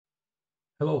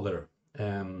Hello there.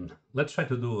 Let's try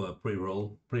to do a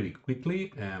pre-roll pretty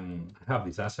quickly. I have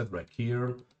this asset right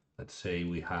here. Let's say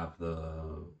we have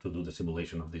to do the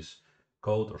simulation of this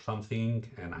code or something,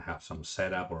 and I have some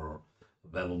setup or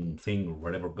vellum thing or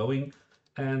whatever going,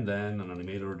 and then an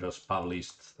animator just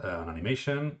published an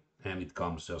animation, and it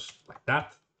comes just like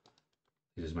that.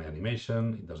 This is my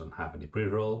animation. It doesn't have any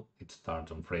pre-roll. It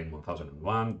starts on frame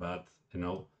 1001, but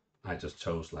I just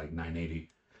chose like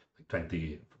 980, like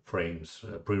 20 frames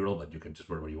pre-roll, but you can choose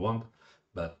whatever you want.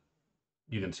 But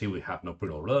you can see we have no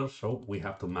pre-roll there, so we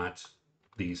have to match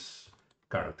this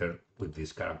character with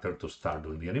this character to start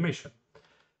doing the animation.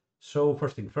 So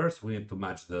first thing first, we need to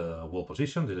match the wall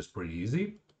position. This is pretty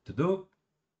easy to do.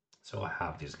 So I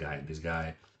have this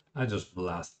guy. I just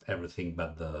blast everything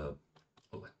but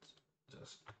let's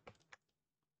just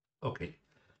okay,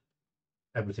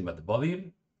 everything but the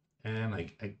body. And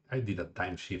I did a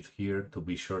time shift here to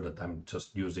be sure that I'm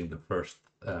just using the first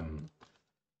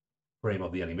frame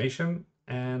of the animation.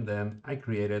 And then I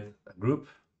created a group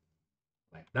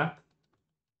like that.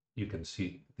 You can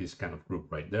see this kind of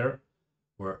group right there,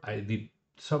 where I did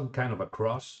some kind of a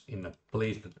cross in a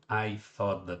place that I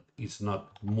thought that is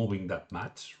not moving that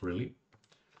much, really.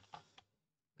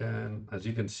 And as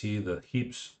you can see, the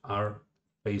hips are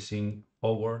facing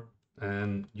forward,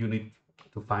 and you need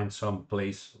to find some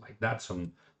place like that,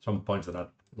 some points that are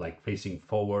like facing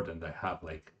forward, and I have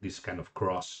like this kind of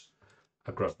cross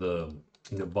across the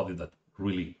body that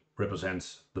really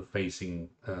represents the facing,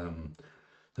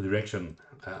 the direction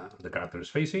the character is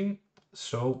facing.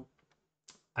 So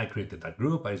I created that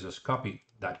group. I just copy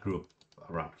that group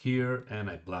around here, and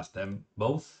I blast them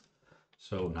both.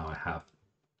 So now I have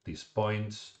these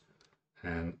points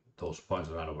and those points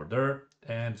that are over there,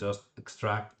 and just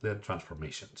extract the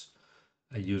transformations.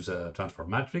 I use a transform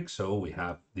matrix, so we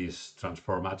have this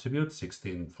transform attribute,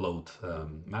 16 float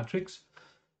matrix,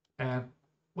 and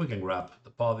we can grab the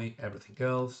body, everything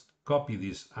else, copy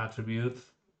this attribute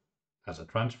as a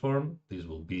transform. This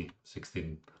will be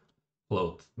 16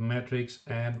 float matrix,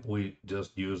 and we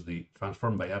just use the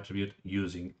transform by attribute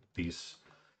using this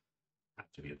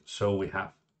attribute. So we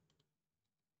have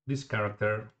this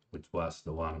character, which was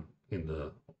the one in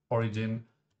the origin,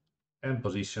 and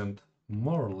positioned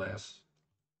more or less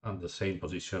on the same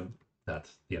position that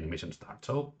the animation starts.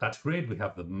 So that's great. We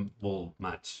have the wall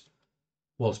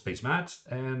space matched,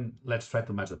 and let's try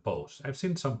to match the pose. I've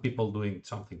seen some people doing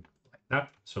something like that.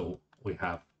 So we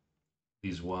have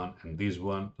this one and this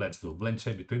one. Let's do a blend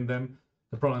shape between them.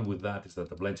 The problem with that is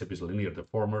that the blend shape is linear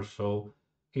deformer, so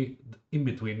in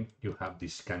between you have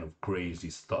this kind of crazy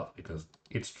stuff because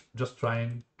it's just try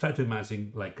to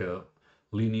imagine like a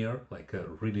linear, like a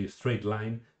really straight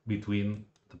line between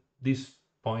this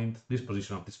point, this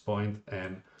position of this point,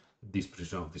 and this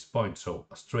position of this point. So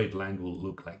a straight line will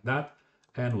look like that,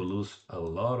 and we'll lose a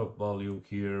lot of volume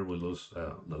here. We'll lose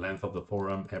the length of the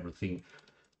forearm. Everything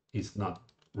is not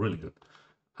really good.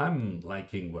 I'm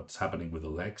liking what's happening with the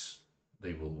legs.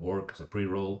 They will work as a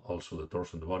pre-roll, also the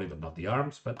torso and the body, but not the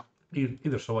arms. But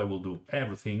either so, I will do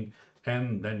everything,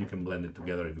 and then you can blend it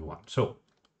together if you want. So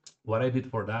what I did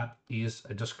for that is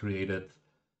I just created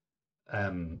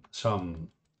some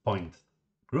point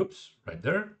groups right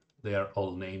there. They are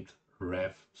all named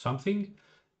ref something,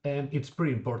 and it's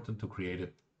pretty important to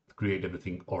create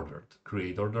everything ordered.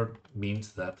 Create ordered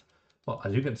means that, well,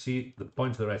 as you can see, the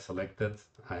points that I selected,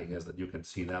 I guess that you can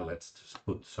see that. Let's just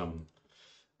put some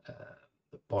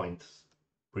points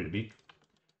pretty big.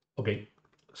 Okay,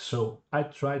 so I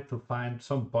tried to find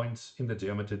some points in the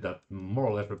geometry that more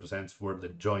or less represents where the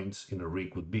joints in a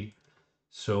rig would be.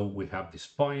 So we have these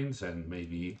points, and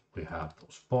maybe we have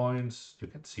those points. You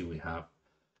can see we have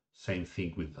same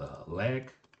thing with the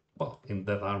leg. Well, in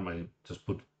that arm, I just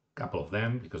put a couple of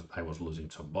them because I was losing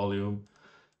some volume,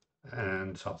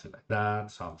 and something like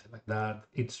that, something like that.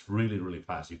 It's really, really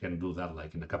fast. You can do that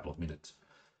like in a couple of minutes.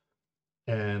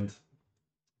 And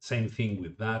same thing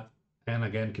with that. And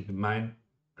again, keep in mind,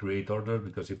 create order,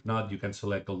 because if not, you can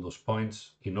select all those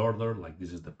points in order, like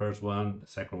this is the first one, the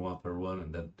second one, third one,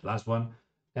 and then the last one.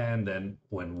 And then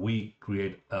when we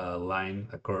create a line,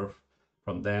 a curve,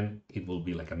 from then it will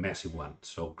be like a messy one.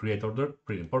 So create order,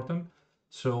 pretty important.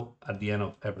 So at the end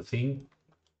of everything,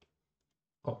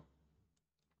 oh,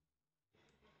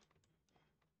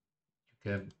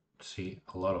 you can see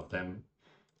a lot of them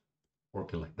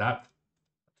working like that.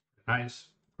 Nice,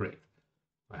 great.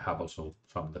 I have also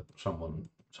some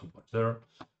points there,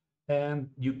 and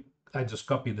I just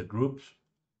copy the groups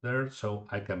there, so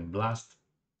I can blast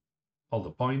all the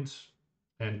points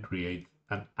and create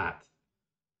an add.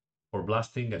 For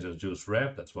blasting, I just use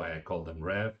rev. That's why I call them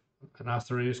rev, an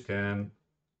asterisk, and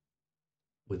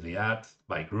with the add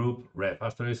by group, ref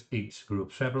asterisk, each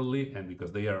group separately, and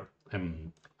because they are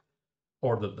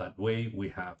ordered that way, we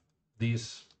have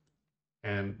this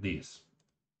and this.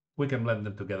 We can blend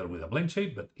them together with a blend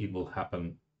shape, but it will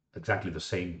happen exactly the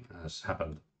same as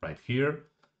happened right here.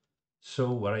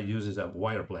 So what I use is a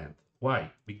wire blend.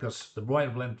 Why? Because the wire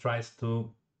blend tries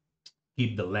to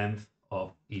keep the length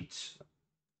of each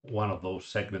one of those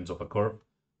segments of a curve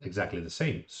exactly the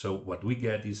same. So what we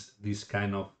get is this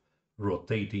kind of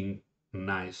rotating,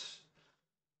 nice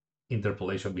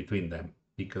interpolation between them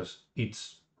because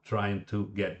it's trying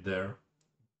to get there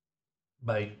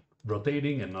by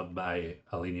rotating and not by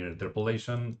a linear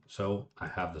interpolation. So I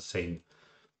have the same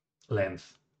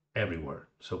length everywhere.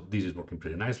 So this is working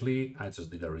pretty nicely. I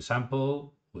just did a resample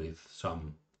with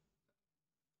some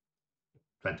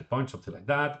 20 points, something like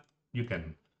that.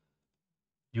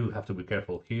 You have to be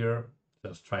careful here.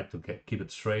 Just try to keep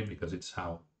it straight because it's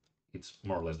how it's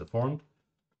more or less deformed.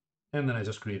 And then I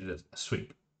just created a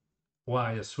sweep.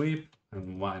 Why a sweep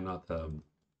and why not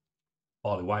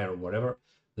polywire or whatever?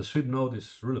 The sweep node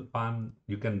is really fun.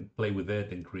 You can play with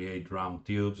it and create round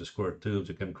tubes, square tubes.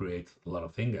 You can create a lot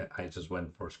of things. I just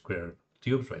went for square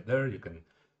tubes right there. You can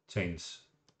change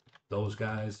those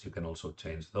guys. You can also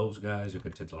change those guys. You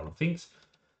can change a lot of things.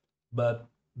 But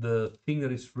the thing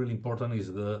that is really important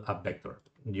is the up vector.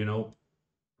 You know,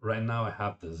 right now I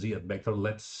have the z vector.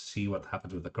 Let's see what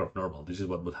happens with the curve normal. This is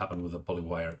what would happen with the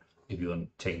polywire if you don't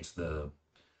change the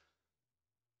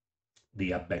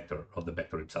up vector of the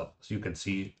vector itself. As you can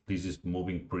see, this is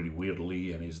moving pretty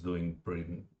weirdly and is doing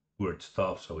pretty weird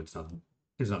stuff, so it's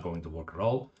not going to work at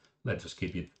all. Let's just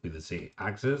keep it with the z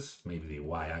axis. Maybe the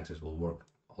y axis will work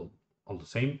all the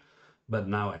same. But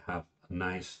now I have a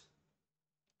nice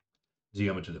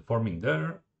geometry deforming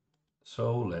there.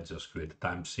 So let's just create a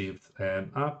time shift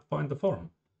and a point deform.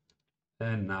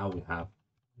 And now we have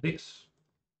this.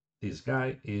 This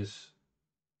guy is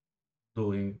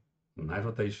doing nice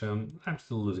rotation. I'm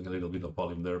still losing a little bit of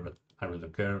volume there, but I really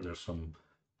don't care. There's some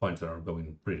points that are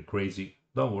going pretty crazy.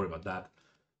 Don't worry about that.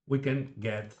 We can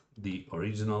get the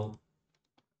original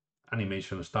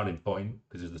animation starting point.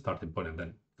 This is the starting point and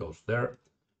then goes there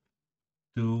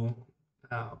to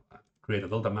create a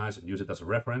delta mesh and use it as a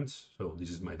reference. So this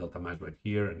is my delta mesh right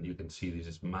here, and you can see this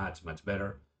is much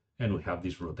better. And we have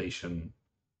this rotation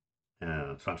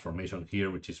transformation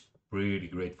here, which is pretty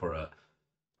great for a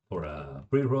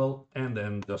pre-roll. And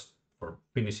then just for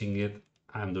finishing it,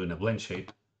 I'm doing a blend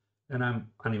shape and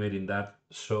I'm animating that.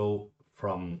 So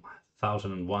from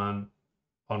 1001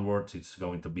 onwards, it's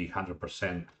going to be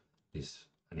 100% this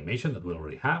animation that we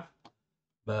already have.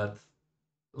 But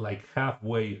like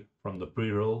halfway from the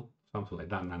pre-roll, something like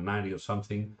that, 90 or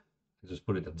something, I just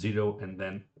put it at 0, and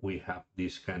then we have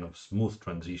this kind of smooth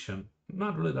transition.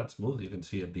 Not really that smooth. You can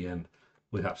see at the end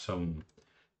we have some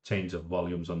change of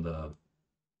volumes on the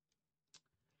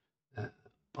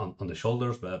on the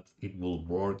shoulders, but it will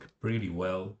work pretty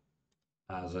well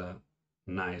as a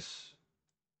nice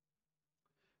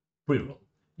pre-roll.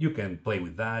 You can play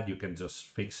with that, you can just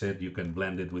fix it, you can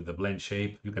blend it with the blend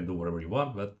shape, you can do whatever you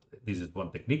want, but this is one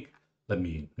technique. Let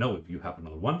me know if you have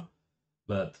another one,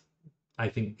 but I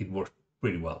think it works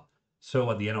pretty well. So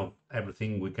at the end of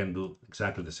everything, we can do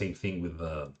exactly the same thing with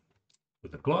the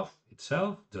cloth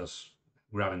itself, just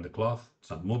grabbing the cloth, it's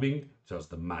not moving, just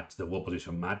the wall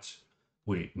position match.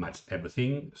 We match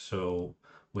everything. So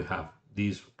we have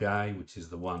this guy, which is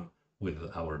the one with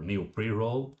our new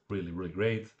pre-roll, really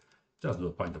great. Just do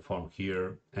a point of form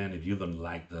here, and if you don't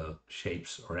like the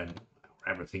shapes or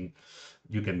everything,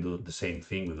 you can do the same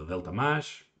thing with the delta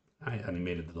mesh. I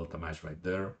animated the delta mesh right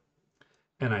there,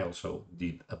 and I also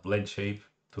did a blend shape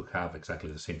to have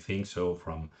exactly the same thing. So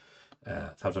from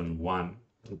 1001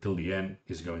 until the end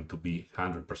is going to be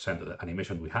 100% of the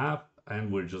animation we have,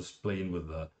 and we're just playing with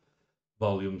the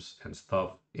volumes and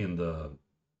stuff in the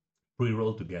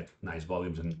pre-roll to get nice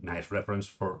volumes and nice reference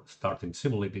for starting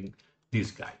simulating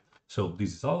this guy. So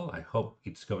this is all. I hope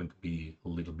it's going to be a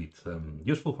little bit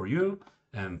useful for you,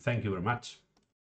 and thank you very much.